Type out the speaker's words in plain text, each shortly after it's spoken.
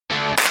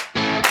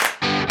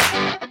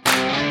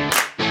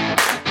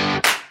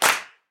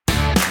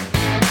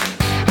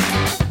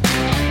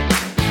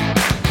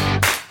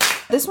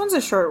this one's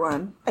a short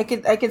one. I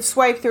could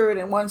swipe through it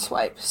in one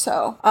swipe.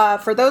 So,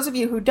 for those of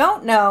you who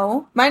don't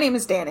know, my name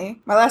is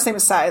Danny. My last name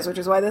is Size, which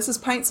is why this is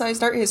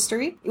Pint-Sized Art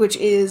History, which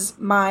is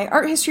my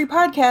art history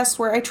podcast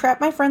where I trap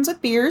my friends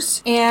with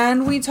beers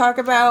and we talk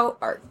about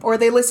art. Or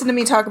they listen to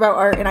me talk about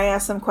art and I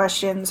ask them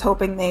questions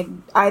hoping they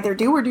either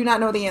do or do not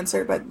know the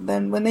answer, but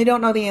then when they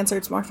don't know the answer,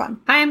 it's more fun.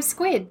 Hi, I'm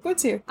Squid.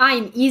 Squid's here.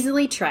 I'm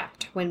easily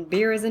trapped when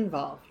beer is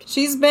involved.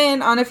 She's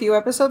been on a few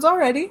episodes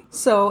already,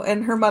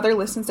 and her mother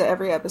listens to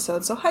every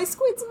episode, so hi,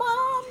 Squid's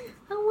mom!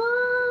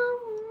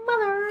 Hello,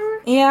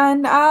 mother!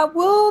 And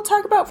we'll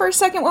talk about for a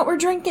second what we're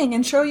drinking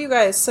and show you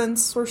guys.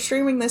 Since we're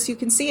streaming this, you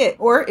can see it.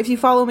 Or if you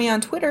follow me on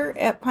Twitter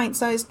at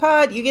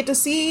PintSizedPod, you get to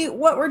see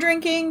what we're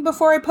drinking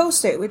before I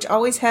post it, which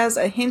always has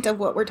a hint of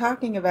what we're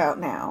talking about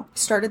now.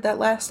 Started that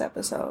last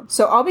episode.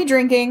 So I'll be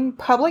drinking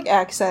Public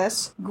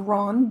Access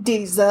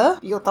Grandiza.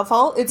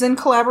 Beautiful. It's in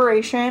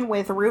collaboration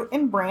with Root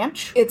and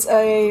Branch. It's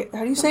a,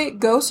 how do you say it?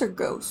 Ghost or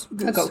ghost?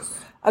 A ghost.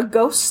 A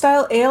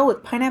ghost-style ale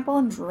with pineapple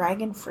and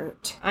dragon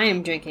fruit. I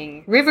am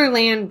drinking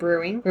Riverlands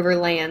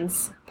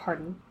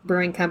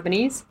Brewing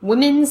Company's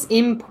Women's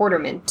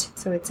Importerment.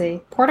 So it's a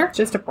porter?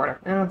 Just a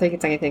porter. I don't think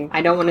it's anything.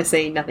 I don't want to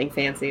say nothing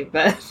fancy,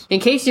 but in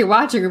case you're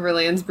watching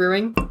Riverlands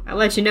Brewing, I'll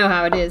let you know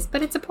how it is.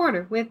 But it's a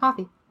porter with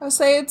coffee. I'll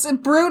say it's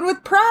brewed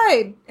with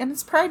pride, and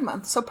it's Pride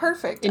Month, so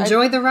perfect.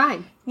 Enjoy the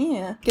ride.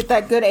 Yeah. Get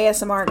that good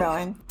ASMR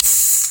going.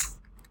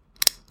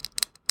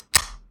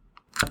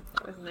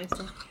 That was a nice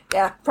one.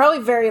 Yeah,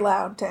 probably very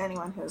loud to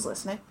anyone who's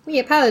listening. We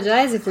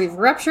apologize if we've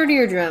ruptured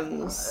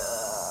eardrums.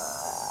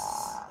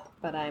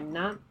 But I'm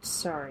not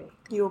sorry.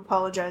 You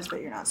apologize,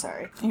 but you're not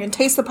sorry. You can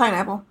taste the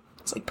pineapple.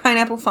 It's like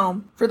pineapple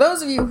foam. For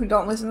those of you who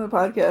don't listen to the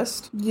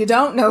podcast, you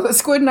don't know that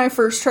Squid and I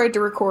first tried to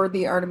record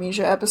the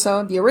Artemisia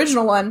episode, the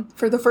original one,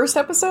 for the first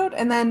episode,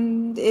 and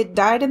then it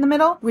died in the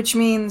middle, which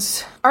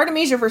means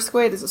Artemisia for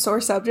Squid is a sore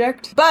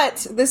subject.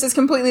 But this is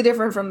completely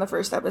different from the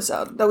first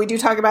episode, though we do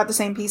talk about the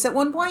same piece at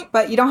one point,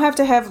 but you don't have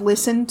to have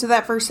listened to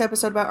that first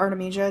episode about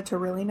Artemisia to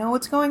really know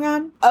what's going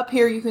on. Up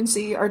here you can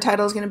see our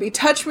title is going to be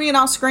Touch Me and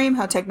I'll Scream,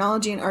 How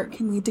Technology and Art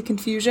Can Lead to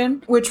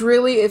Confusion, which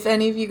really, if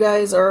any of you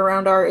guys are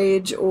around our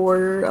age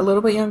or a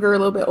little bit younger, a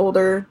little bit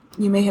older,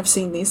 you may have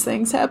seen these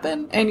things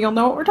happen, and you'll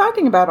know what we're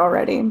talking about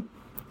already.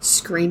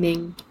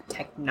 Screaming,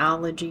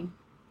 technology,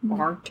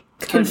 art,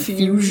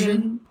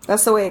 Confusion.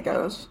 That's the way it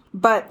goes.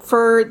 But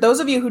for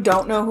those of you who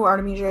don't know who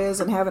Artemisia is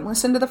and haven't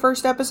listened to the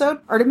first episode,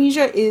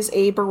 Artemisia is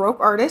a Baroque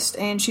artist,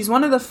 and she's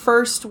one of the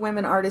first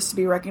women artists to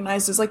be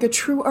recognized as like a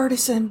true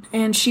artisan.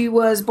 And she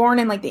was born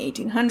in like the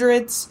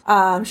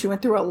 1800s. She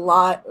went through a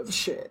lot of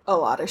shit.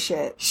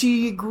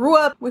 She grew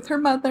up with her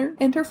mother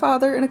and her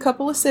father and a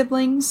couple of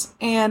siblings,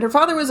 and her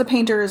father was a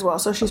painter as well,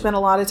 so she spent a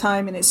lot of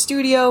time in his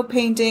studio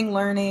painting,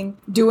 learning,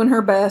 doing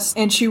her best,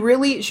 and she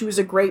was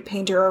a great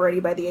painter already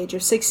by the age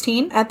of 16.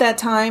 At that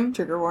time,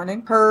 trigger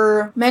warning,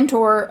 her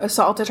mentor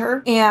assaulted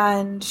her,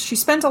 and she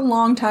spent a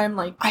long time,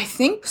 like, I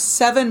think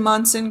 7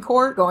 months in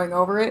court going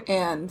over it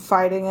and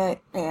fighting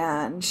it,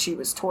 and she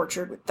was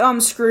tortured with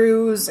thumb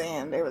screws,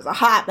 and it was a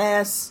hot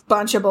mess,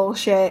 bunch of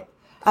bullshit.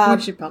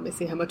 We should probably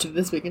see how much of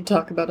this we can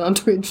talk about on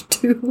Twitch,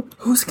 too.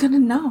 Who's gonna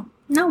know?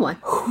 No one.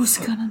 Who's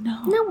gonna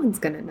know? No one's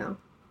gonna know.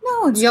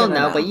 No one's You'll gonna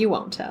know, but you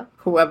won't tell.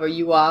 Whoever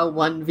you are,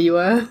 one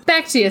viewer.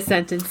 Back to your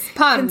sentence.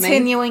 Pardon me.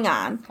 Continuing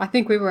on. I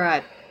think we were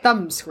at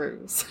thumb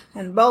screws.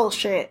 And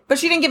bullshit. But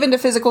she didn't give in to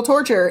physical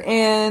torture,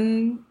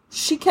 and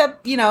she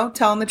kept,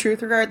 telling the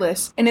truth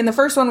regardless. And in the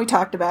first one, we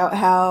talked about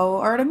how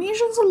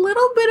Artemisia's a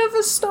little bit of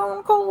a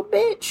stone cold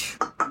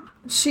bitch.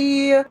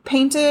 She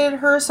painted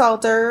her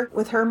assaulter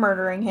with her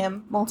murdering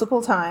him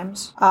multiple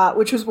times,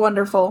 which was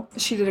wonderful.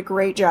 She did a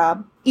great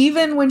job.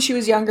 Even when she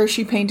was younger,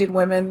 she painted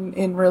women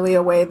in really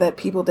a way that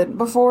people didn't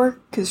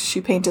before, because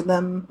she painted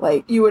them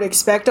like you would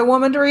expect a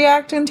woman to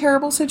react in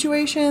terrible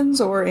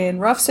situations, or in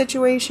rough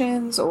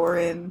situations, or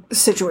in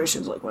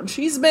situations like one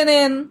she's been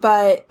in.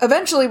 But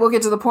eventually we'll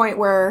get to the point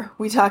where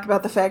we talk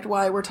about the fact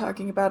why we're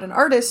talking about an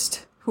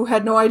artist who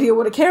had no idea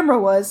what a camera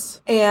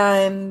was,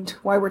 and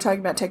why we're talking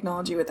about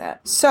technology with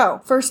that.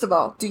 So, first of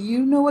all, do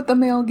you know what the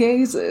male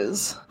gaze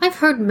is? I've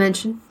heard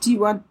mention. Do you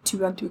want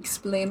to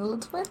explain a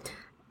little bit?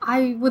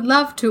 I would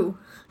love to.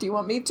 Do you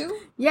want me to?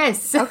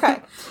 Yes.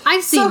 Okay.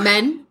 I've seen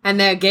men and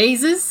their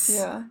gazes.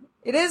 Yeah.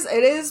 It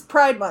is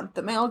Pride Month,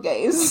 the male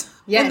gaze.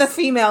 Yes. And the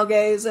female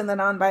gaze and the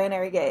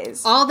non-binary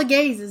gaze. All the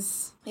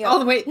gazes. Yeah. All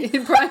the way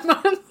in Pride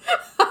Month.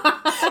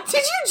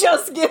 Did you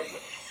just get...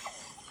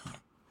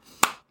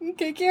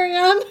 Okay, carry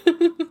on.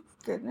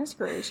 Goodness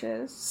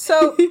gracious.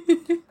 So,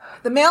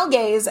 the male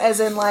gaze, as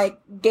in, like,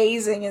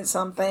 gazing at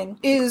something,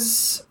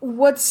 is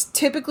what's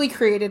typically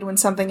created when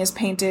something is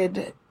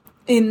painted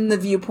in the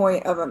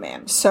viewpoint of a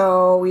man.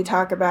 So we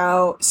talk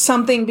about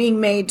something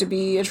being made to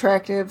be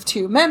attractive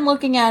to men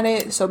looking at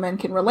it, so men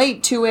can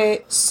relate to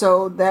it,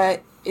 so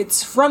that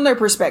it's from their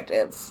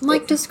perspective.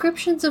 Like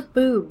descriptions of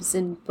boobs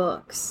in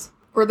books.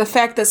 Or the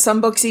fact that some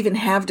books even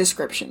have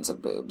descriptions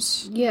of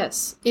boobs.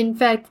 Yes. In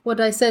fact,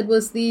 what I said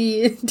was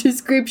the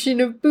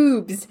description of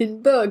boobs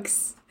in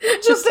books.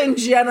 Just in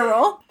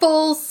general.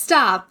 Full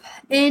stop.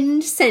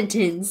 End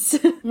sentence.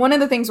 One of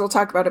the things we'll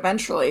talk about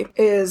eventually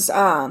is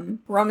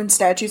Roman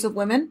statues of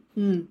women.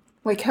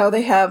 Like how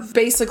they have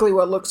basically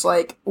what looks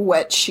like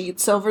wet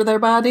sheets over their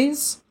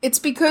bodies. It's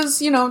because,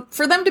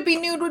 for them to be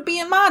nude would be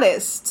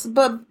immodest,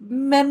 but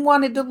men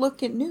wanted to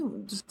look at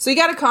nudes. So you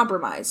gotta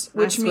compromise,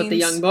 which means... That's what the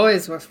young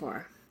boys were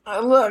for.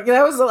 Look,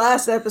 that was the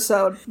last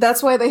episode.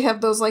 That's why they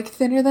have those,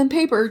 thinner than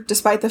paper,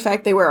 despite the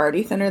fact they were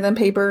already thinner than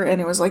paper, and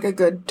it was like a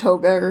good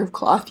toga or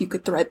cloth you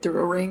could thread through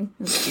a ring.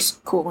 It was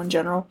just cool in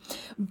general.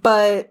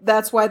 But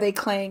that's why they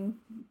clang.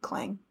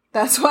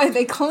 That's why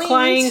they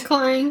claimed...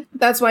 Clang.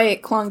 That's why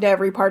it clung to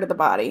every part of the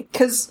body.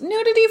 Because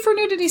nudity for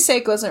nudity's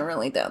sake wasn't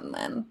really done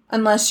then.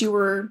 Unless you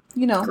were,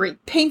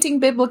 Greek. painting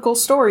biblical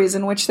stories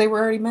in which they were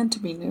already meant to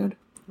be nude.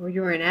 Or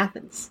you were in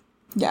Athens.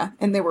 Yeah,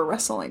 and they were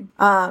wrestling.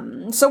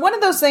 So one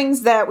of those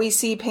things that we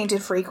see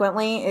painted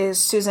frequently is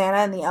Susanna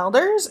and the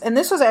Elders, and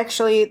this was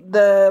actually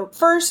the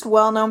first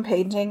well-known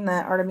painting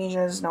that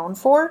Artemisia is known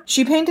for.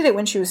 She painted it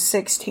when she was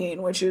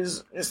 16, which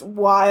is just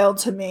wild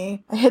to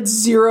me. I had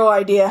zero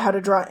idea how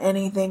to draw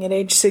anything at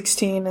age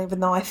 16,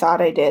 even though I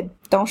thought I did.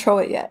 Don't show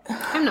it yet.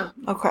 I know.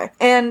 Okay.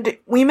 And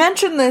we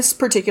mentioned this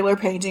particular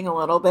painting a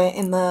little bit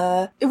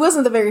it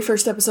wasn't the very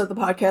first episode of the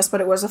podcast, but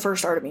it was the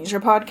first Artemisia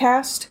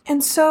podcast.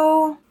 And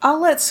so I'll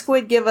let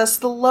Squid give us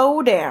the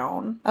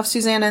lowdown of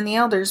Susanna and the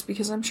Elders,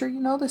 because I'm sure you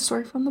know this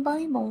story from the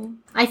Bible.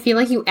 I feel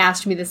like you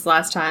asked me this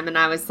last time, and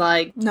I was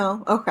like...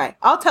 No? Okay.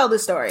 I'll tell the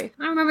story.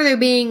 I remember there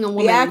being a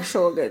woman... The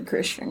actual good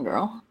Christian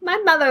girl. My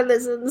mother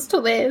listens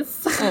to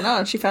this. I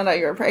know. She found out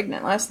you were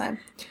pregnant last time.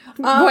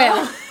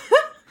 Well,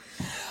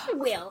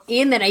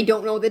 and that I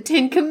don't know the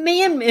 10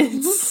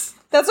 Commandments.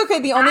 That's okay.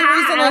 The only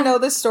reason I know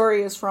this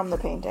story is from the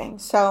painting.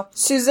 So,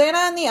 Susanna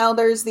and the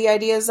Elders, the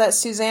idea is that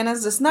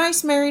Susanna's this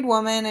nice married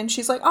woman, and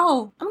she's like,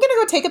 oh, I'm gonna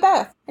go take a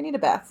bath. I need a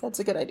bath. That's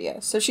a good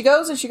idea. So she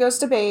goes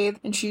to bathe,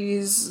 and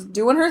she's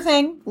doing her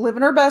thing,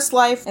 living her best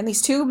life, and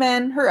these two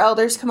men, her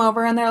elders, come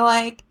over, and they're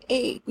like,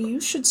 hey, you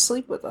should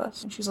sleep with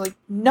us. And she's like,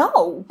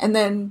 no. And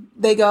then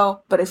they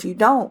go, but if you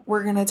don't,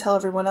 we're gonna tell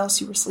everyone else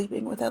you were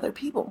sleeping with other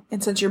people.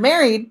 And since you're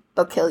married,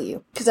 they'll kill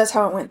you. Because that's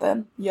how it went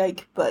then.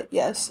 Yike, but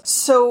yes.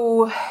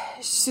 So,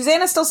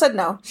 Susanna still said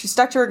no. She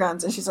stuck to her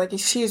guns, and she's like,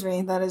 excuse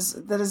me, that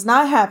is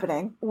not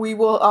happening.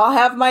 I'll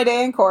have my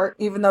day in court,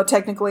 even though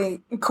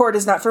technically court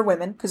is not for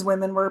women, because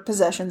women were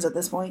possessions at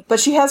this point. But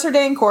she has her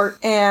day in court,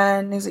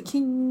 and is it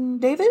King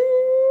David?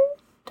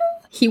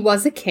 He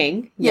was a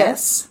king.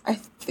 Yes. I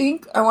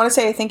think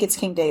it's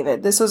King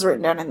David. This was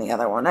written down in the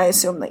other one. I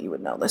assume that you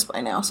would know this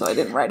by now, so I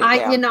didn't write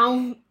it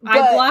down.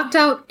 I blocked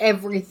out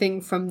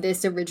everything from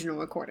this original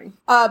recording.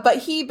 But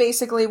he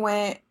basically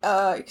went,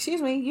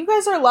 excuse me, you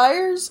guys are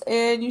liars,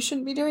 and you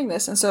shouldn't be doing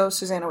this. And so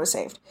Susanna was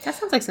saved. That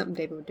sounds like something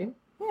David would do.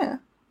 Yeah.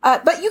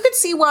 But you could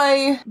see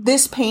why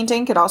this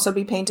painting could also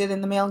be painted in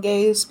the male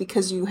gaze,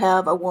 because you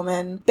have a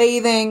woman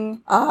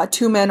bathing,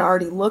 two men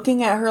already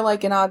looking at her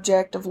like an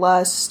object of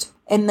lust.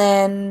 And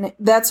then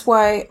that's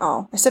why,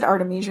 I said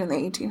Artemisia in the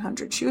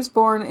 1800s. She was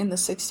born in the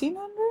 1600s?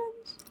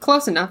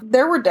 Close enough.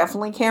 There were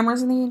definitely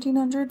cameras in the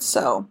 1800s,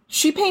 so.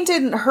 She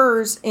painted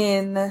hers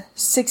in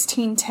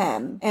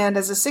 1610, and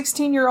as a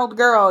 16-year-old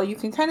girl, you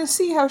can kind of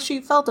see how she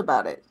felt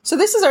about it. So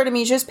this is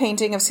Artemisia's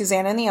painting of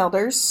Susanna and the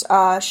Elders.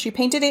 She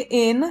painted it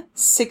in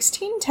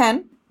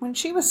 1610, when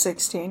she was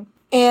 16.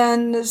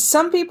 And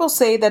some people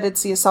say that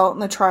it's the assault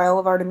and the trial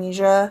of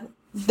Artemisia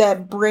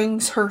that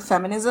brings her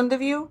feminism to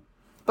view.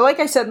 But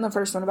like I said in the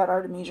first one about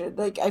Artemisia,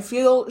 I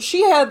feel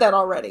she had that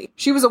already.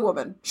 She was a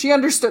woman. She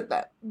understood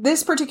that.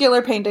 This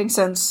particular painting,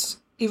 since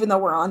even though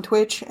we're on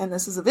Twitch and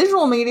this is a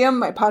visual medium,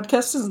 my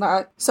podcast is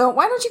not. So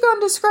why don't you go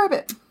and describe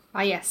it?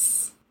 Ah,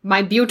 yes.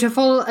 My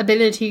beautiful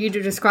ability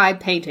to describe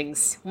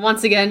paintings.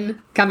 Once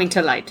again, coming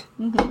to light.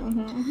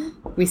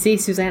 We see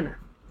Susanna.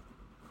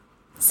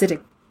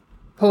 Sitting.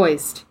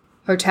 Poised.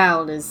 Her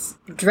towel is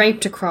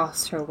draped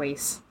across her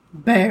waist.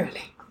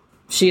 Barely.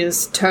 She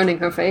is turning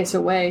her face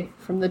away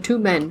from the two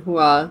men who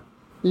are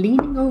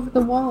leaning over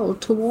the wall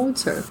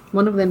towards her.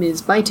 One of them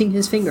is biting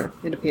his finger,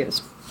 it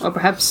appears. Or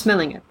perhaps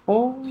smelling it.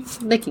 Or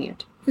licking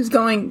it. He's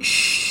going,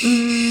 shh,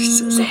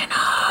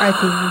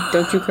 Susanna.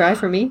 Don't you cry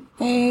for me?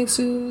 Hey,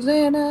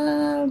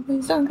 Susanna,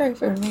 please don't cry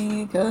for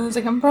me, 'cause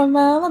I come from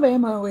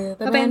Alabama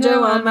with a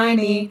banjo on my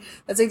knee.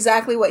 That's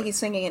exactly what he's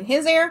singing in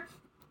his ear.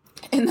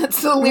 And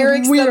that's the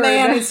lyrics the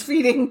man is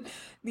feeding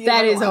the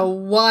That is one. a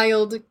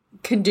wild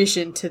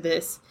condition to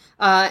this.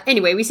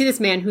 Anyway, we see this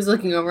man who's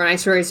looking over, and I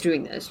swear he's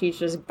doing this. He's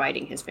just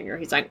biting his finger.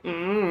 He's like,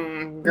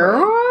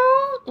 girl?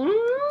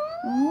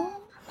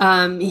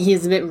 He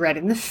is a bit red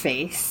in the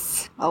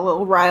face. A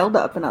little riled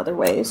up in other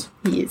ways.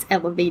 He is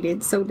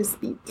elevated, so to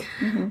speak.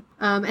 And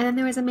then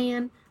there was a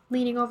man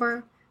leaning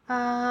over,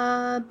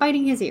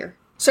 biting his ear.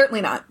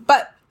 Certainly not.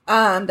 But,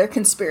 they're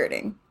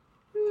conspirating.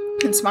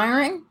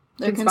 Conspiring?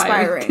 They're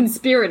conspiring.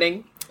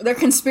 Conspirating. They're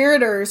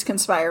conspirators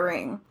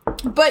conspiring.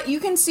 But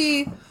you can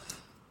see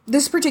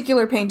this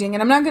particular painting,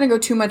 and I'm not going to go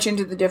too much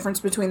into the difference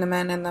between the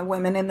men and the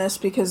women in this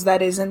because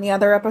that is in the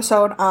other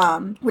episode,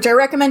 which I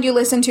recommend you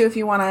listen to if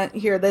you want to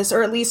hear this,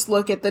 or at least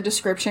look at the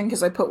description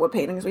because I put what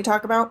paintings we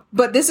talk about.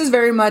 But this is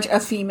very much a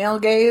female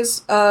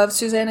gaze of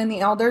Susanna and the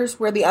Elders,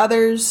 where the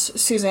others,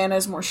 Susanna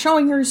is more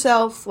showing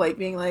herself, like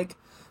being like,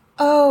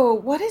 oh,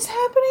 what is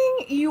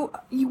happening?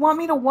 You want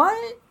me to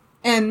what?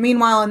 And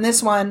meanwhile, in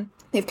this one,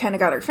 they've kind of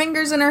got her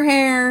fingers in her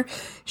hair.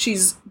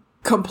 She's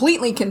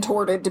completely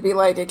contorted to be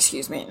like,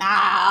 excuse me,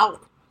 no,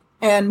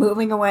 and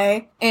moving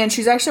away. And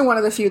she's actually one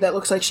of the few that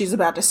looks like she's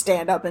about to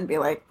stand up and be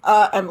like,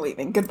 I'm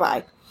leaving,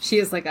 goodbye. She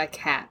is like a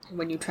cat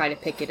when you try to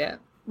pick it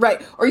up.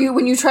 Right. Or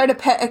when you try to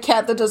pet a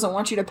cat that doesn't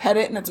want you to pet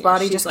it and its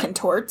body just like,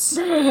 contorts.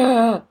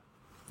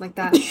 Like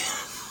that.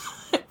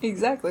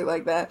 Exactly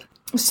like that.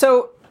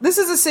 So this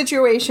is a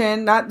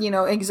situation, not,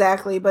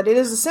 exactly, but it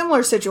is a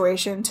similar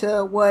situation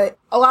to what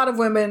a lot of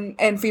women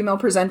and female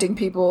presenting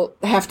people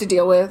have to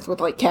deal with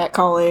like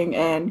catcalling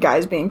and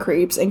guys being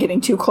creeps and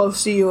getting too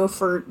close to you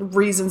for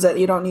reasons that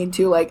you don't need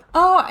to. Like,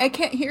 oh, I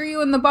can't hear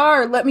you in the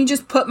bar. Let me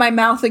just put my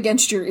mouth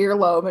against your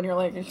earlobe. And you're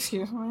like,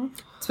 excuse me?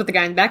 That's what the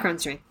guy in the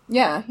background's doing.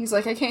 Yeah, he's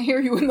like, I can't hear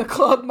you in the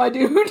club, my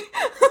dude.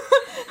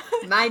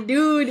 My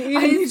dude,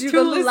 it is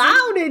too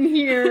loud in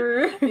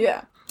here.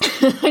 Yeah.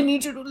 I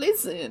need you to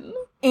listen.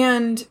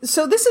 And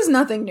so this is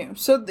nothing new.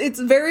 So it's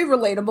very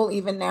relatable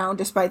even now,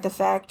 despite the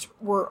fact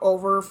we're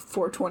over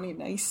 420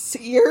 nice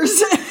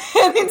years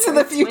and into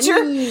the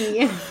future.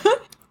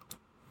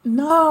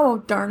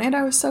 No, darn it,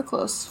 I was so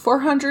close.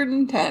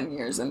 410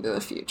 years into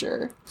the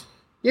future.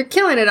 You're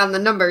killing it on the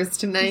numbers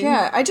tonight.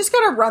 Yeah, I just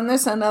gotta run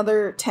this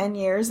another 10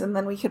 years and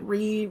then we could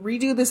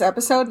redo this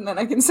episode and then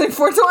I can say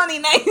 420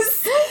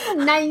 nice.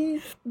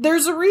 Nice.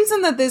 There's a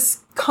reason that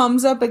this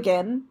comes up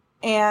again.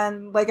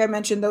 And like I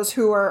mentioned, those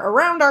who are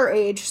around our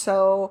age,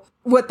 so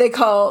what they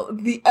call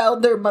the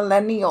elder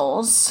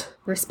millennials.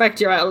 Respect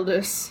your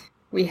elders.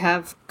 We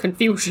have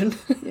confusion.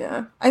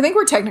 Yeah. I think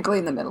we're technically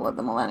in the middle of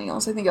the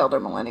millennials. I think elder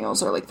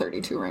millennials are like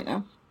 32 right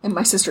now. And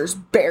my sister's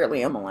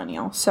barely a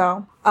millennial.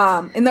 So,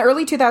 in the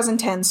early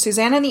 2010s,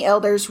 Susanna and the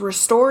Elders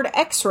restored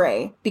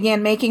X-Ray,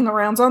 began making the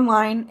rounds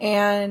online,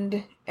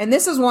 and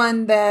this is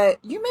one that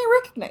you may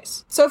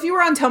recognize. So if you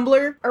were on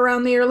Tumblr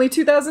around the early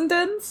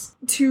 2010s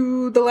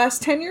to the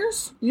last 10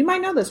 years, you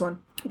might know this one.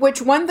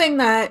 Which one thing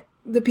that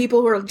the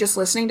people who are just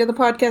listening to the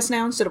podcast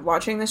now instead of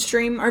watching the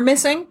stream are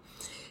missing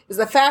is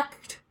the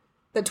fact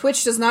that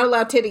Twitch does not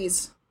allow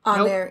titties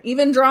on there.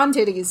 Even drawn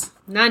titties.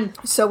 None.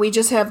 So we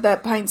just have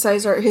that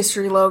pint-sized art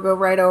history logo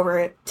right over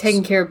it.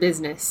 Taking care of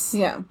business.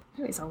 Yeah.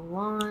 There's a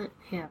lot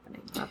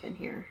happening up in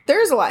here.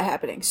 There's a lot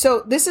happening.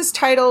 So this is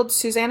titled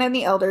Susanna and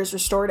the Elders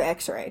Restored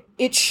X-Ray.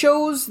 It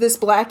shows this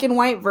black and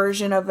white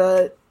version of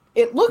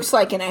it looks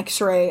like an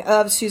X-ray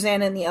of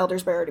Susanna and the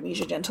Elders by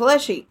Artemisia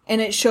Gentileschi. And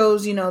it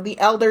shows, the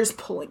elders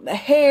pulling the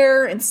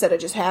hair instead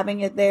of just having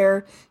it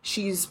there.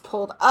 She's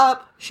pulled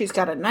up. She's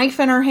got a knife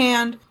in her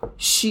hand.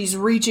 She's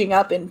reaching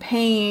up in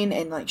pain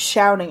and like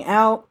shouting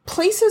out.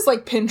 Places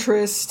like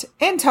Pinterest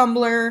and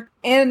Tumblr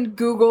and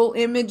Google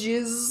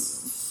Images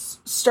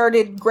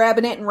started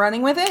grabbing it and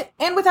running with it,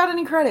 and without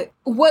any credit.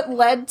 What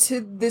led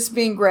to this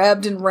being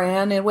grabbed and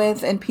ran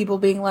with, and people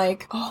being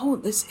like, oh,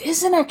 this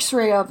is an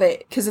X-ray of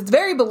it? Because it's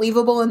very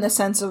believable in the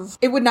sense of,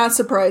 it would not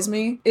surprise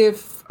me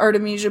if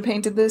Artemisia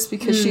painted this,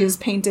 because she has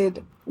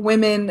painted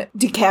women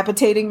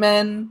decapitating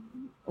men,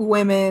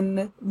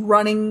 women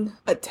running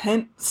a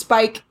tent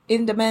spike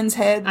into men's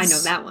heads. I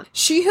know that one.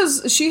 She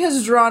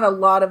has drawn a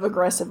lot of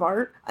aggressive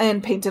art,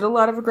 and painted a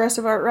lot of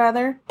aggressive art,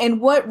 rather. And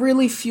what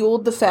really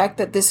fueled the fact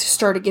that this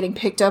started getting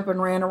picked up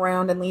and ran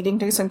around and leading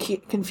to some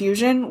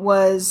confusion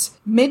was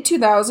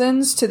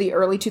mid-2000s to the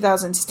early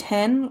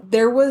 2010,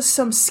 there was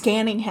some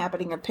scanning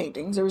happening of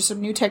paintings. There was some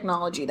new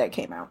technology that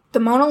came out. The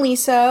Mona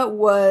Lisa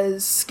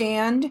was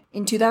scanned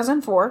in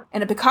 2004,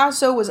 and a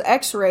Picasso was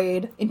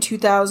X-rayed in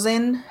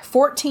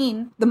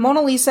 2014. The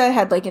Mona Lisa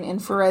had like an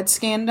infrared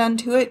scan done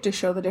to it to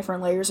show the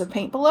different layers of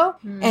paint below.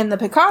 And the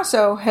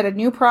Picasso had a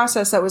new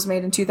process that was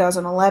made in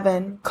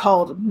 2011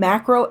 called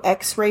macro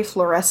X-ray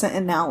fluorescent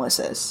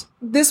analysis.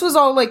 This was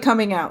all like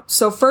coming out.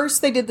 So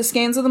first they did the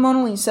scans of the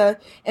Mona Lisa,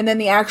 and then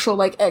the actual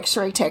like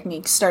X-ray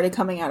techniques started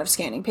coming out of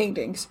scanning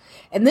paintings.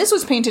 And this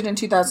was painted in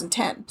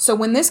 2010. So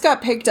when this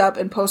got picked up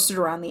and posted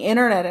around the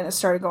internet and it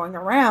started going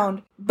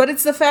around, but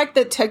it's the fact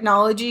that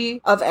technology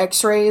of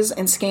X-rays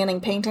and scanning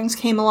paintings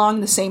came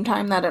along the same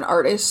time that an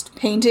artist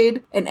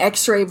painted an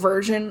X-ray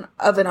version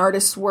of an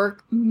artist's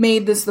work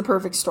made this the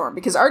perfect storm.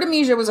 Because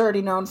Artemisia was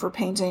already known for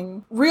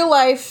painting real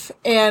life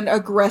and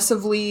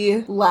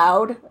aggressively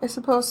loud, I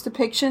suppose,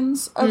 depictions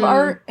of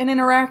art and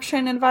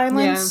interaction and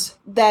violence,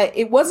 that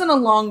it wasn't a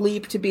long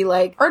leap to be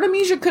like,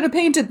 Artemisia could have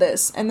painted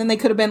this. And then they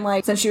could have been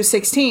like, since she was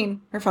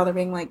 16, her father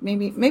being like,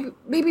 maybe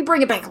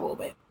bring it back a little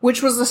bit.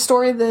 Which was the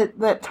story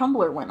that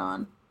Tumblr went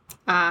on.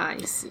 I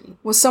see.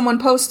 Was someone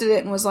posted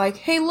it and was like,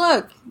 hey,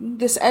 look,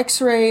 this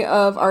X-ray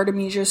of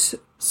Artemisia,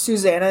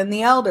 Susanna and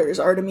the Elders.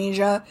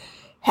 Artemisia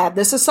had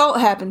this assault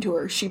happen to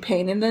her. She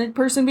painted a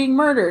person being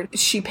murdered.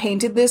 She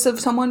painted this of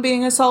someone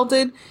being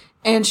assaulted.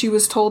 And she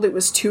was told it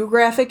was too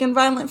graphic and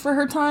violent for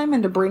her time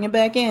and to bring it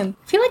back in.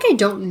 I feel like I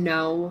don't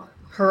know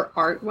her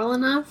art well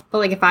enough, but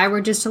like if I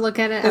were just to look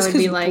at it, That's I would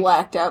be you like,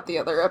 blacked out the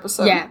other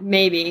episode. yeah,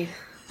 maybe.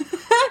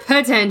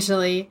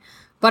 Potentially.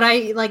 But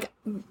I, like,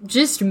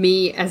 just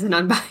me as an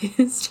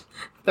unbiased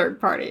third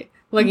party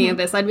looking at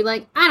this, I'd be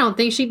like, I don't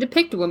think she'd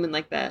depict a woman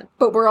like that.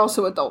 But we're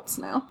also adults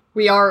now.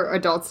 We are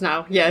adults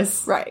now,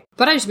 yes. Right.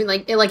 But I just mean,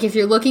 like, if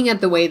you're looking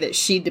at the way that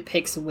she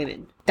depicts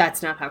women,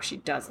 that's not how she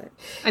does it.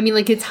 I mean,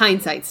 like, it's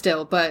hindsight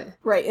still, but...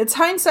 Right. It's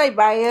hindsight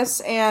bias,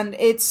 and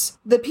it's...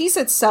 The piece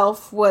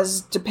itself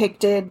was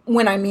depicted...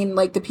 When I mean,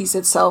 like, the piece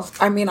itself,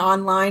 I mean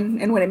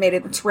online, and when it made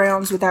its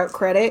rounds without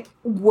credit,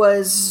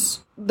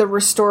 was... the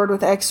restored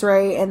with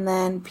X-ray, and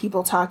then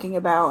people talking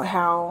about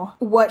how...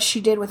 what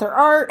she did with her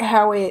art,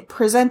 how it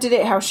presented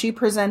it, how she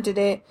presented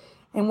it,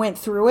 and went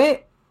through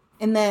it.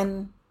 And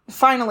then...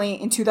 finally,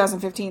 in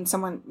 2015,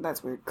 someone,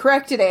 that's weird,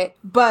 corrected it,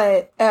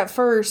 but at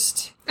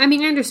first... I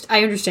mean, I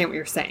understand what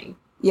you're saying.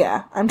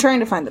 Yeah, I'm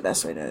trying to find the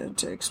best way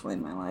to explain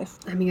my life.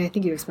 I mean, I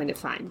think you explained it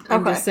fine.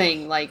 I'm just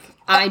saying, like,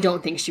 I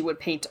don't think she would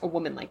paint a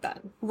woman like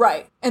that.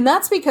 Right. And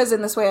that's because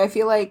in this way, I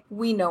feel like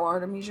we know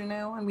Artemisia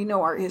now, and we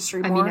know art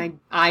history more. I mean,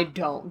 I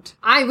don't.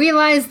 I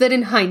realize that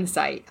in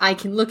hindsight, I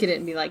can look at it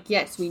and be like,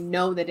 yes, we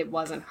know that it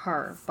wasn't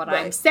her, but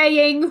Right. I'm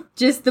saying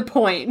just the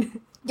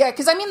point. Yeah,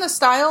 because I mean, the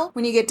style,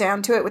 when you get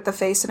down to it with the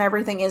face and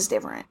everything, is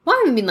different. Well,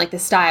 I don't mean like the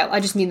style. I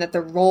just mean that the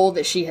role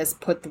that she has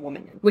put the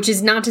woman in. Which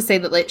is not to say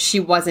that like, she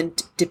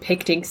wasn't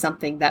depicting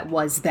something that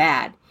was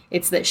bad.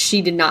 It's that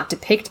she did not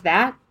depict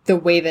that the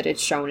way that it's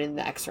shown in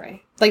the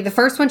X-ray. Like the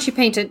first one she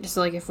painted,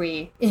 so like if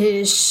we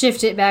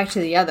shift it back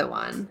to the other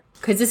one,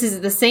 because this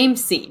is the same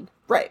scene.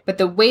 Right. But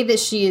the way that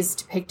she is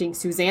depicting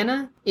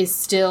Susanna is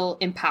still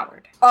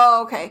empowered.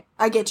 Oh, okay.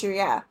 I get you,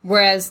 yeah.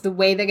 Whereas the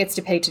way that gets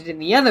depicted in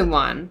the other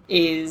one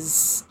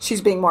is...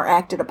 she's being more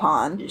acted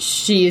upon.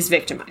 she is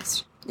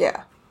victimized.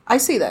 Yeah. I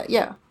see that,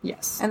 yeah.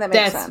 Yes. And that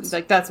makes sense.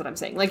 Like, that's what I'm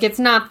saying. Like, it's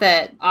not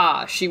that,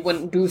 she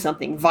wouldn't do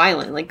something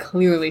violent. Like,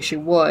 clearly she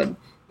would.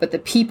 But the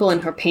people in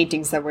her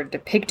paintings that were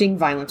depicting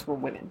violence were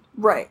women.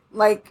 Right.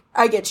 Like,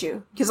 I get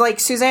you. Because, like,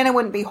 Susanna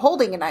wouldn't be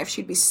holding a knife,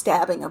 she'd be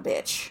stabbing a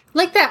bitch.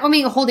 Like that. I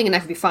mean, holding a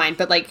knife would be fine,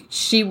 but, like,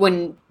 she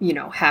wouldn't,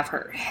 have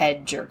her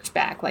head jerked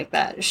back like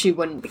that. She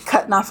wouldn't Be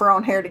cutting off her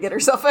own hair to get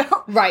herself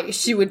out. Right,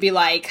 she would be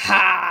like,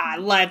 ha,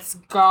 let's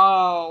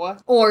go.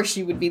 Or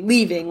she would be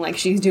leaving like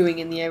she's doing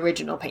in the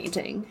original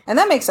painting. And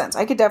that makes sense.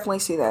 I could definitely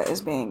see that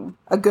as being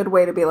a good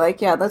way to be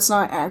like, yeah, that's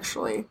not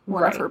actually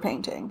one Right. of her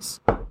paintings.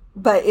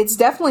 But it's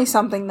definitely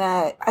something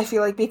that I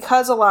feel like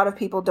because a lot of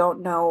people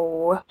don't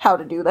know how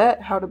to do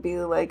that, how to be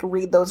like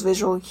read those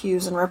visual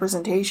cues and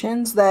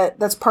representations,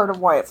 that's part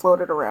of why it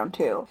floated around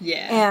too.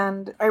 Yeah.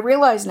 And I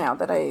realize now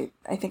that I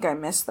think I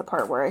missed the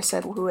part where I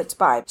said who it's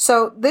by.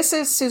 So this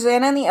is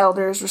Susanna and the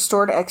Elders,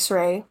 Restored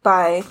X-ray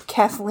by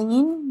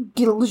Kathleen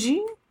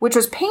Gilgy, which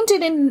was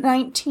painted in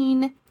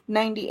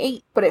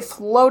 1998, but it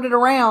floated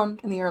around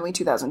in the early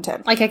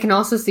 2010. Like, I can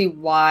also see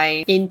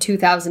why in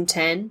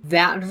 2010,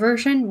 that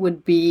version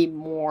would be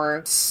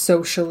more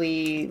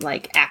socially,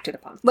 like, acted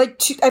upon.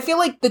 Like, I feel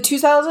like the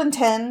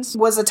 2010s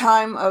was a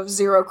time of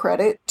zero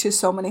credit to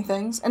so many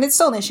things, and it's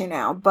still an issue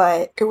now,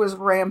 but it was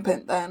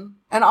rampant then.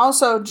 And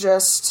also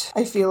just,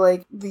 I feel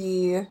like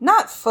the,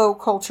 not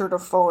faux culture to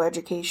faux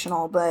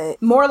educational, but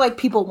more like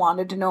people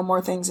wanted to know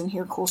more things and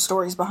hear cool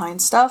stories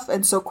behind stuff.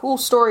 And so cool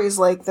stories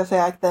like the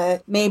fact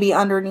that maybe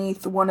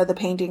underneath one of the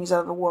paintings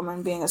of a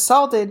woman being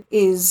assaulted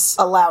is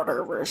a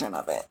louder version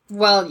of it.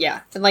 Well,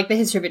 yeah, like the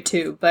history of it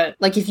too, but,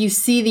 like, if you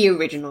see the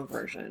original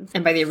version,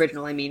 and by the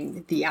original I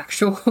mean the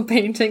actual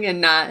painting and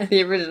not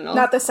the original.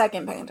 Not the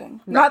second painting.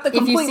 Not the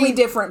completely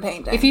different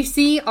painting. If you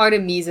see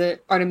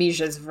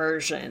Artemisia's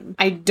version,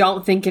 I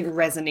don't think it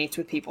resonates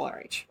with people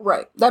our age.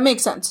 Right. That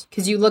makes sense.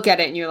 Because you look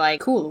at it and you're like,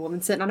 cool, a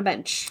woman sitting on a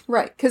bench.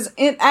 Right. Because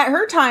at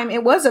her time,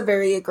 it was a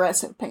very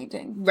aggressive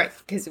painting. Right.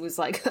 Because it was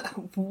like,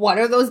 what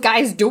are those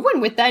guys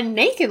doing with that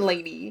naked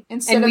lady?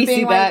 Instead and of we being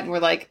see like, that and we're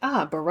like,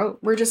 Baroque.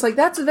 We're just like,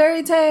 that's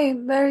very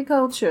tame, very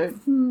cultured.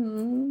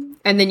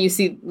 And then you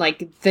see,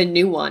 like, the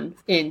new one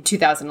in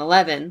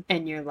 2011,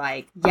 and you're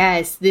like,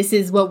 yes, this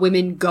is what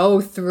women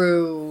go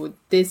through.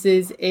 This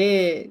is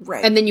it.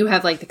 Right. And then you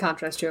have, like, the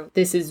contrast to,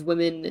 this is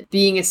women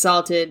being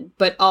assaulted,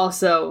 but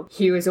also,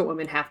 here is what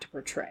women have to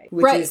portray.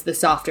 Which Right. is the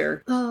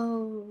softer,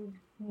 oh,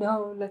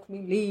 no, let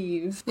me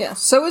leave. Yeah.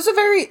 So it was a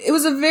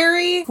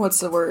very, what's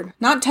the word?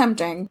 Not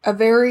tempting. A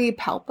very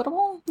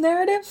palpable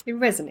narrative. It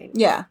resonated.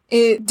 Yeah.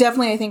 It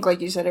definitely, I think, like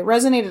you said, it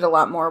resonated a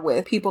lot more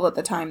with people at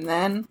the time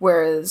then,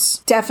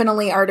 whereas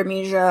definitely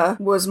Artemisia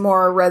was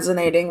more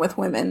resonating with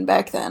women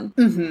back then.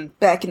 Mm-hmm.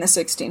 Back in the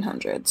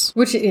 1600s.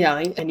 Which, yeah,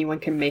 like, anyone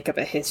can make up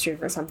a history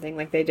for something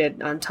like they did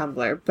on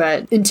Tumblr,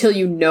 but until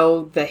you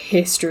know the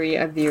history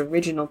of the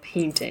original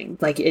painting,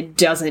 like, it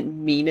doesn't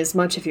mean as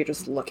much if you're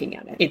just looking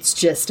at it. It's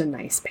just a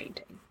nice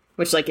painting.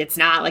 which, like, it's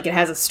not. Like, it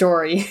has a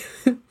story.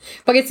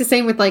 But it's the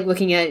same with, like,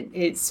 looking at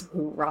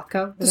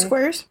Rothko? The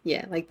squares?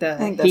 Yeah, like the I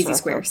think that's hazy Rothko.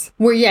 squares.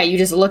 Where, yeah, you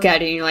just look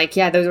at it and you're like,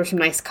 yeah, those are some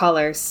nice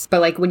colors. But,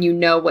 like, when you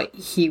know what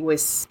he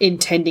was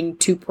intending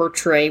to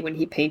portray when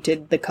he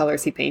painted the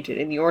colors he painted,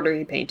 in the order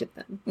he painted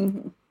them.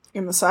 Mm-hmm.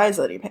 In the size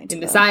that he painted. In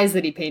the size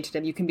that he painted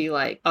them, you can be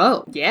like,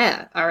 oh,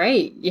 yeah, all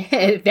right.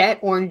 Yeah, that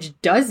orange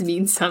does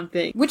mean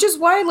something. Which is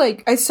why,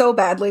 like, I so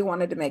badly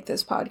wanted to make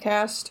this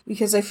podcast.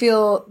 Because I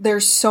feel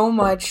there's so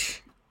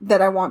much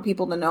that I want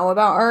people to know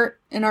about art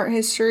and art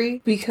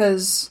history.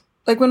 Because,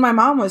 like, when my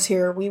mom was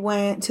here, we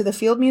went to the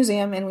Field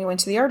Museum and we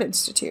went to the Art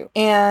Institute.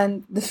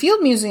 And the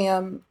Field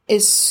Museum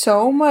is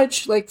so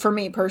much, like, for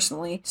me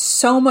personally,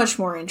 so much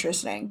more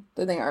interesting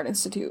than the Art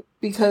Institute.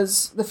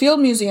 Because the Field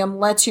Museum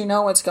lets you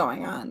know what's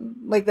going on.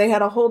 Like, they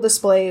had a whole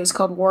display, it was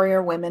called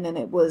Warrior Women, and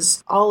it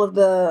was all of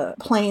the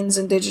Plains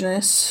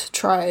indigenous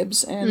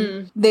tribes.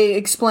 And they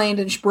explained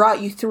and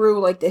brought you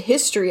through, like, the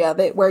history of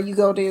it, where you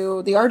go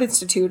to the Art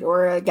Institute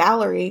or a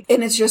gallery,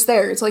 and it's just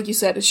there. It's like you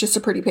said, it's just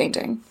a pretty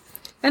painting.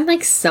 And,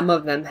 like, some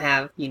of them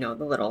have, you know,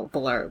 the little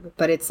blurb,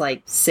 but it's,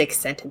 like, 6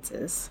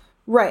 sentences.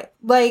 Right.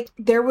 Like,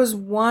 there was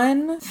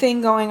one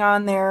thing going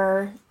on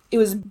there. It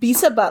was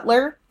Bisa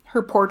Butler.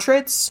 Her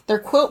portraits, they're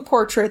quilt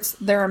portraits,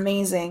 they're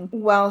amazing.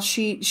 Well,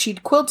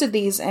 she'd quilted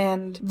these,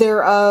 and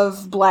they're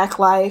of Black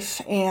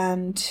life,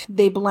 and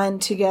they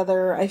blend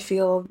together, I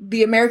feel,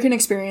 the American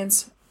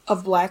experience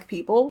of Black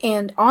people.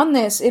 And on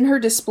this, in her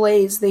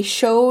displays, they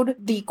showed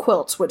the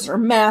quilts, which are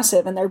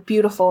massive and they're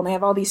beautiful, and they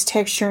have all these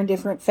texture and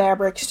different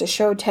fabrics to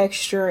show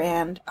texture.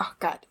 And oh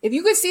god, if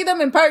you could see them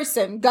in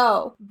person,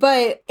 go.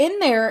 But in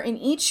there, in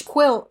each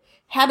quilt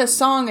had a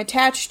song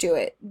attached to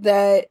it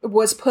that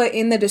was put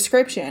in the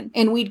description.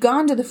 And we'd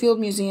gone to the Field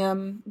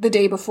Museum the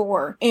day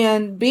before,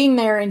 and being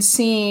there and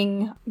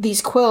seeing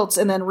these quilts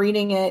and then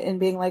reading it and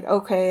being like,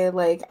 okay,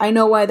 like, I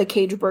know why the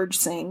cage bird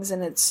sings,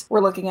 and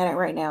we're looking at it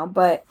right now,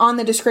 but on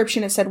the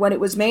description it said what it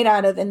was made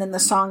out of and then the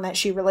song that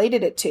she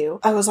related it to.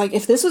 I was like,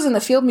 if this was in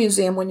the Field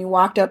Museum, when you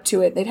walked up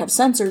to it, they'd have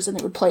sensors and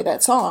it would play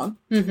that song.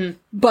 Mm-hmm.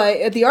 But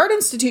at the Art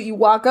Institute, you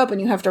walk up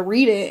and you have to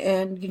read it,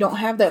 and you don't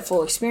have that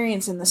full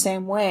experience in the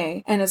same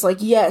way. And it's like,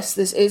 yes,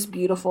 this is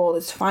beautiful,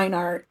 it's fine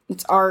art,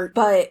 it's art,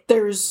 but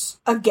there's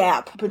a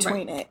gap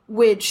between it,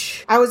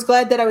 which I was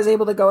glad that I was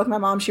able to go with my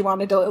mom. She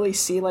wanted to at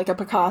least see, like, a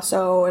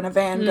Picasso and a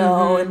Van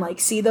Gogh and, like,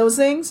 see those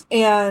things.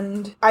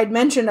 And I'd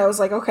mentioned, I was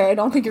like, okay, I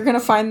don't think you're gonna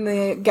find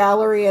the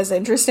gallery as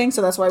interesting,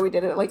 so that's why we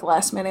did it, like,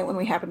 last minute when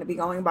we happened to be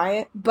going by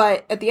it.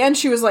 But at the end,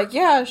 she was like,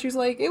 yeah, she was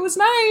like, it was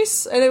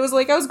nice. And it was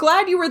like, I was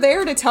glad you were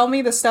there to tell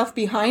me the stuff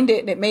behind it,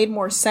 and it made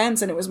more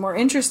sense and it was more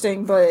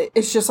interesting, but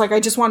it's just like, I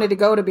just wanted to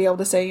go to be able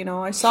to say, you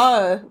know, I saw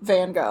a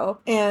Van Gogh.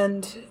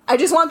 And I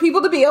just want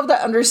people to be able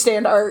to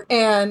understand art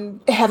and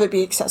have it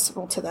be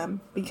accessible to them,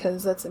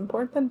 because that's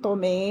important for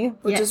me,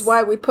 which is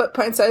why we put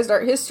Pint-Sized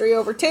Art History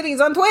over titties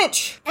on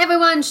Twitch.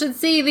 Everyone should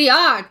see the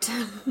art.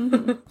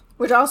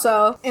 Which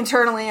also,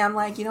 internally, I'm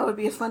like, you know, it would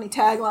be a funny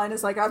tagline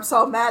is like, I'm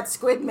so mad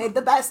Squid made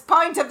the best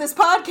point of this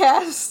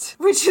podcast.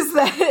 Which is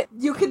that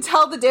you can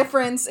tell the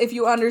difference if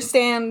you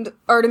understand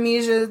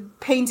Artemisia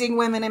painting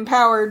women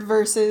empowered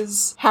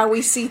versus how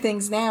we see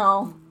things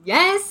now.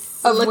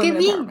 Yes. Look at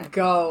me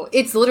go.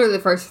 It's literally the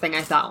first thing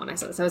I thought when I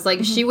saw this. I was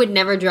like, she would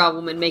never draw a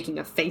woman making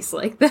a face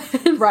like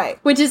that. Right.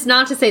 Which is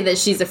not to say that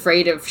she's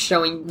afraid of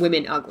showing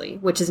women ugly.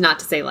 Which is not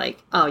to say,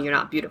 like, oh, you're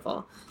not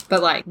beautiful.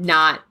 But, like,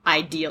 not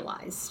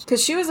idealized.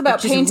 Because she was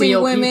about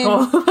painting women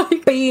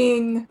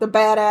being the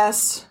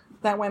badass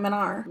that women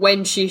are.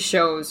 When she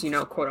shows, you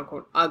know,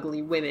 quote-unquote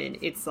ugly women,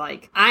 it's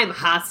like, I'm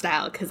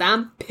hostile because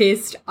I'm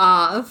pissed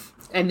off.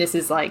 And this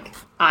is like,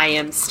 I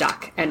am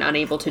stuck and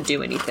unable to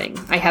do anything.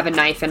 I have a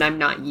knife and I'm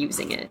not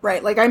using it.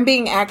 Right, like, I'm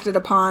being acted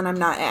upon, I'm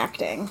not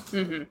acting.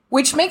 Mm-hmm.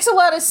 Which makes a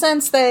lot of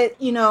sense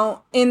that, you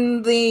know,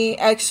 in the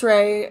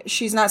X-ray,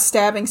 she's not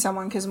stabbing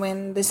someone, because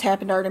when this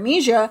happened to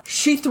Artemisia,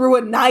 she threw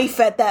a knife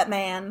at that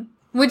man.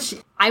 Which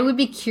I would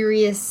be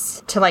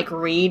curious to, like,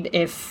 read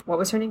if, what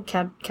was her name?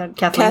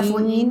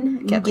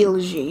 Kathleen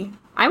Gilgy.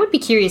 I would be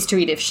curious to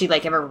read if she,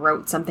 like, ever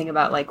wrote something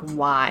about, like,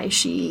 why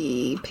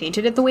she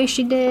painted it the way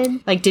she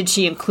did. Like, did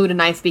she include a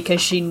knife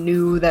because she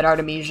knew that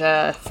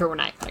Artemisia threw a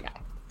knife at a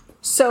guy?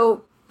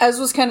 So, as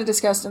was kind of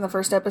discussed in the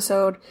first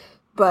episode,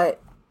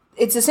 but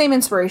it's the same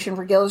inspiration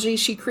for Gilgy.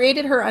 She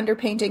created her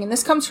underpainting, and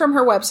this comes from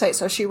her website,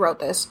 so she wrote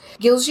this.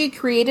 Gilgy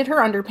created her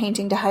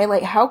underpainting to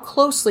highlight how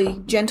closely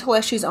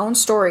Gentileschi's own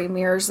story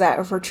mirrors that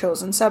of her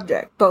chosen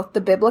subject. Both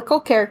the biblical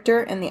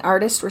character and the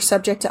artist were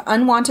subject to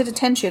unwanted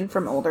attention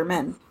from older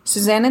men.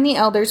 Suzanne and the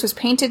Elders was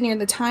painted near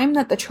the time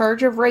that the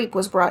charge of rape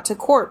was brought to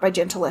court by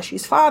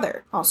Gentileschi's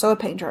father, also a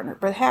painter on her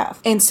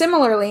behalf. And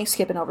similarly,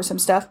 skipping over some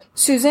stuff,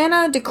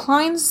 Susanna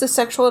declines the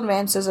sexual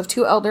advances of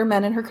 2 elder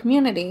men in her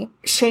community.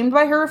 Shamed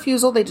by her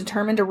refusal, they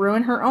determined to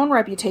ruin her own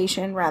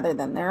reputation rather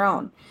than their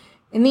own.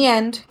 In the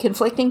end,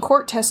 conflicting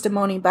court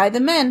testimony by the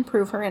men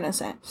prove her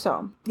innocent.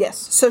 So, yes.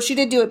 So she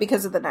did do it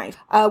because of the knife.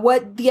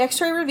 What the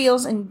x-ray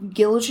reveals in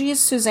Gilgy's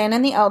Susanna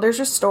and the Elders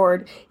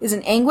Restored is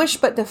an anguished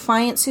but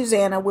defiant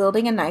Susanna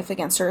wielding a knife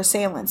against her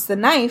assailants. The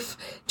knife,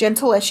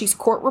 Gentle Eschie's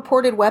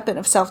court-reported weapon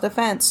of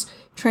self-defense,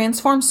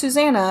 transforms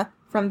Susanna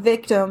from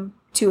victim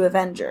to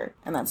avenger.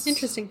 And that's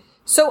interesting.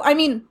 So, I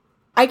mean,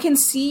 I can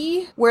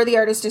see where the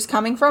artist is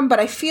coming from, but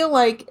I feel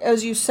like,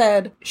 as you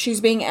said,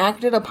 she's being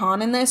acted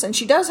upon in this, and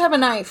she does have a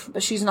knife,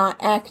 but she's not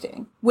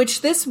acting.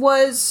 Which this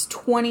was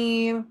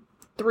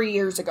 23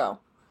 years ago.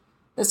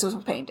 This was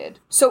painted.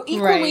 So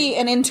equally,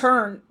 and in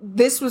turn,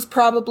 this was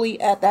probably,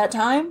 at that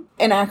time,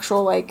 an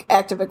actual, like,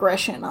 act of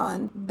aggression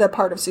on the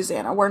part of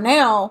Susanna. Where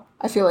now,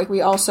 I feel like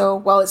we also,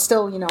 while it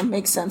still, you know,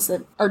 makes sense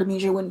that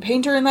Artemisia wouldn't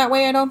paint her in that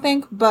way, I don't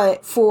think,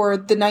 but for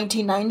the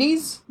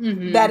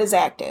 1990s, that is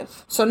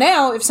active. So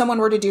now, if someone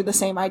were to do the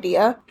same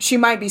idea, she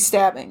might be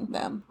stabbing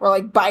them, or,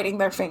 like, biting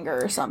their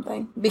finger or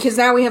something. Because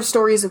now we have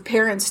stories of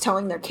parents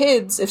telling their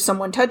kids, if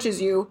someone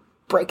touches you,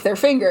 break their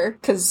finger,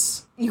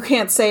 because you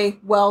can't say,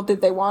 well, did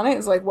they want it?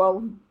 It's like,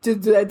 well,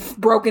 did that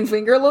broken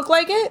finger look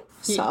like it?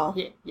 So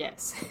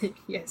yes.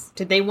 Yes.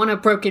 Did they want a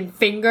broken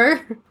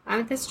finger?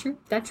 That's true.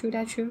 That's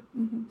true.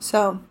 Mm-hmm.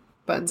 So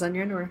buttons on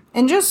your underwear.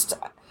 And just,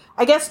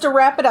 I guess to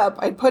wrap it up,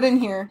 I put in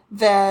here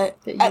that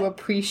you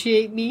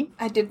appreciate me.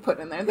 I did put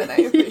in there that I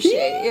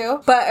appreciate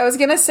you. But I was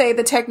going to say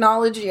the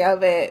technology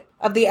of it,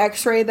 of the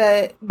x-ray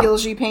that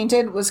Gilgy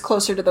painted, was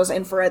closer to those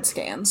infrared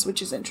scans,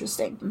 which is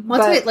interesting.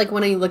 What's it, like,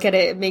 when I look at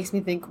it, it makes me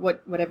think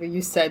whatever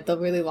you said, the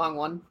really long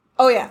one.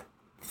 Oh, yeah.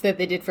 That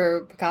they did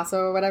for Picasso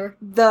or whatever?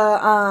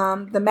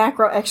 The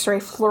macro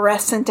x-ray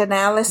fluorescent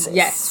analysis.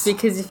 Yes,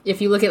 because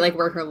if you look at, like,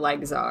 where her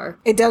legs are,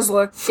 it does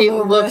look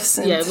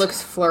fluorescent. It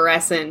looks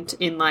fluorescent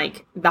in,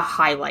 like, the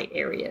highlight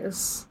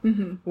areas.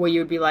 Mm-hmm. Where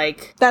you would be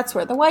like... That's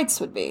where the whites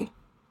would be.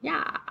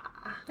 Yeah,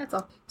 that's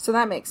all. So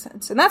that makes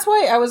sense. And that's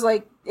why I was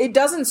like, it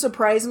doesn't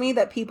surprise me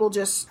that people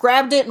just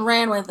grabbed it and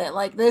ran with it.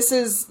 Like, this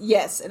is,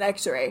 yes, an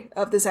x-ray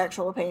of this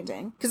actual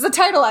painting. Because the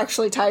title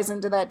actually ties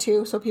into that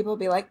too. So people will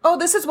be like, oh,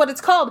 this is what it's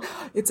called.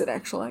 It's an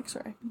actual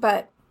x-ray.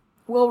 But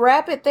we'll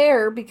wrap it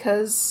there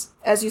because,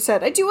 as you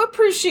said, I do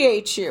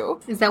appreciate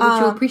you. Is that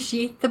what you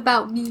appreciate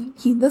about me?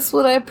 That's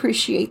what I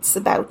appreciate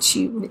about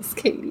you, Miss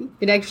Katie.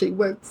 It actually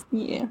works.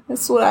 Yeah,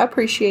 that's what I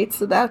appreciate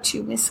about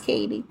you, Miss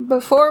Katie.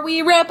 Before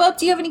we wrap up,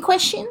 do you have any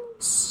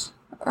questions?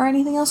 Or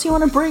anything else you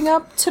want to bring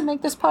up to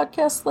make this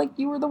podcast like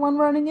you were the one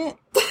running it?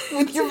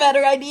 With your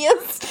better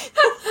ideas?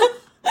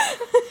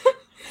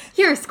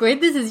 Here,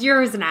 Squid, this is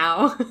yours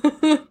now.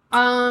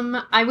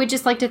 I would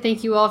just like to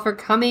thank you all for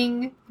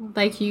coming. I'd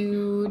like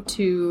you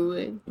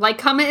to like,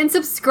 comment, and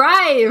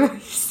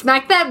subscribe.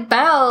 Smack that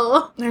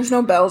bell. There's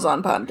no bells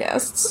on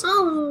podcasts.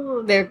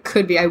 Oh, there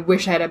could be. I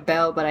wish I had a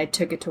bell, but I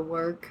took it to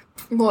work.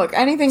 Look,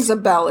 anything's a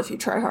bell if you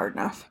try hard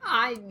enough.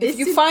 If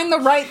you find the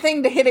right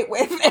thing to hit it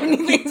with,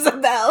 anything's a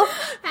bell.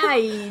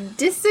 I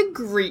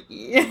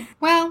disagree.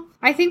 Well,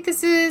 I think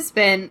this has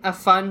been a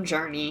fun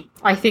journey.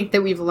 I think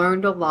that we've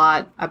learned a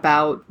lot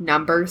about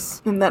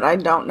numbers. And that I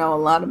don't know a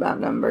lot about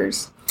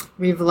numbers.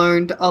 We've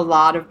learned a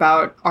lot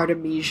about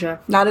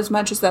Artemisia. Not as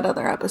much as that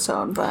other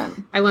episode, but...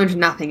 I learned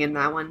nothing in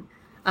that one.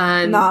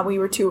 We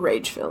were too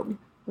rage-filled.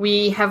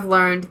 We have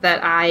learned that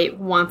I,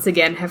 once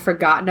again, have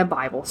forgotten a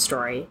Bible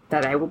story,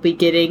 that I will be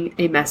getting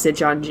a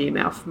message on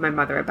Gmail from my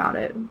mother about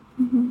it.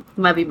 Mm-hmm.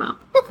 Love you, Mom.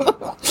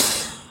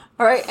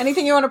 All right,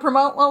 anything you want to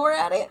promote while we're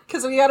at it?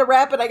 Because we got to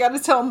wrap it, I got to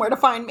tell them where to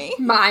find me.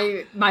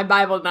 My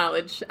Bible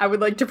knowledge. I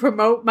would like to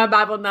promote my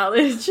Bible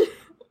knowledge.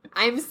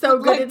 I'm so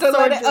good at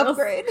sword drills.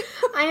 Upgrade.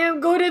 I am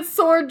good at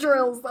sword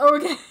drills.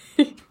 Okay.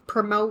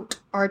 Promote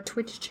our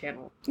Twitch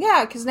channel.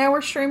 Yeah, because now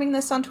we're streaming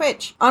this on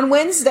Twitch. On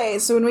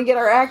Wednesdays, when we get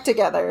our act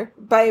together.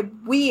 By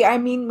we, I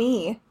mean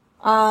me.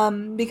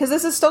 Because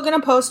this is still going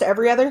to post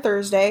every other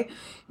Thursday.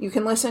 You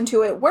can listen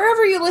to it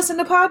wherever you listen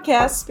to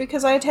podcasts,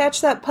 because I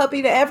attach that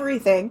puppy to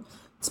everything.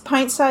 It's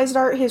Pint-Sized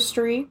Art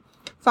History.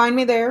 Find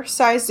me there.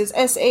 Sized is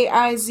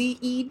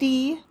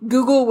S-A-I-Z-E-D.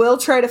 Google will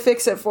try to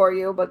fix it for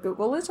you, but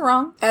Google is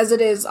wrong, as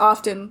it is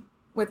often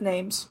with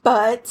names.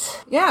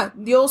 But yeah,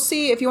 you'll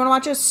see if you want to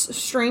watch us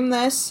stream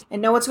this and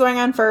know what's going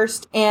on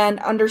first and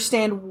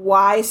understand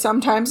why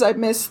sometimes I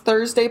miss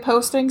Thursday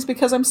postings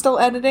because I'm still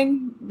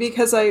editing,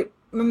 because I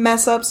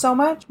mess up so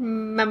much.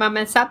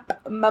 Mess up.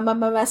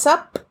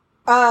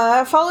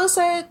 Follow us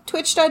at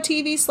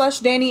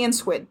twitch.tv/Danny and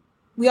Squid.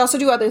 We also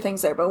do other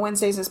things there, but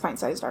Wednesdays is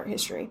Pint-Sized Art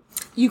History.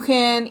 You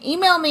can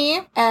email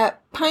me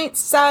at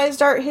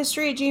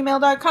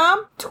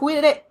pintsizedarthistory@gmail.com.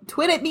 Tweet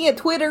at me at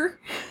Twitter.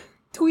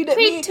 Tweet at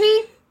me at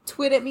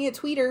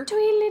Twitter.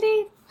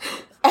 Tweedledee.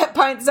 At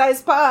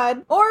Pint-Sized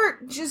Pod. Or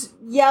just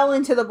yell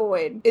into the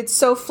void. It's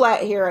so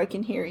flat here I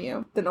can hear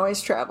you. The noise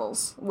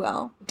travels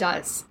well. It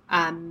does.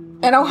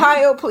 And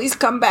Ohio, please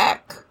come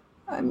back.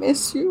 I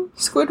miss you.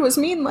 Squid was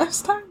mean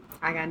last time.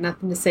 I got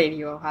nothing to say to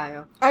you,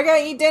 Ohio. I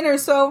gotta eat dinner,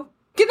 so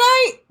good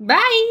night.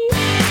 Bye.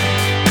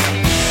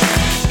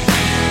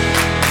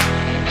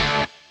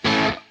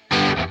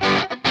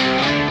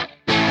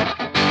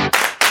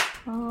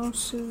 Oh,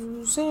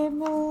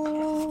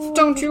 Susanna.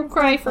 Don't you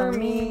cry for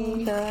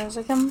me. 'Cause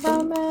I come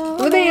from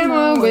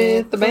Alabama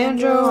with the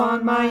banjo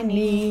on my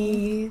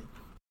knee.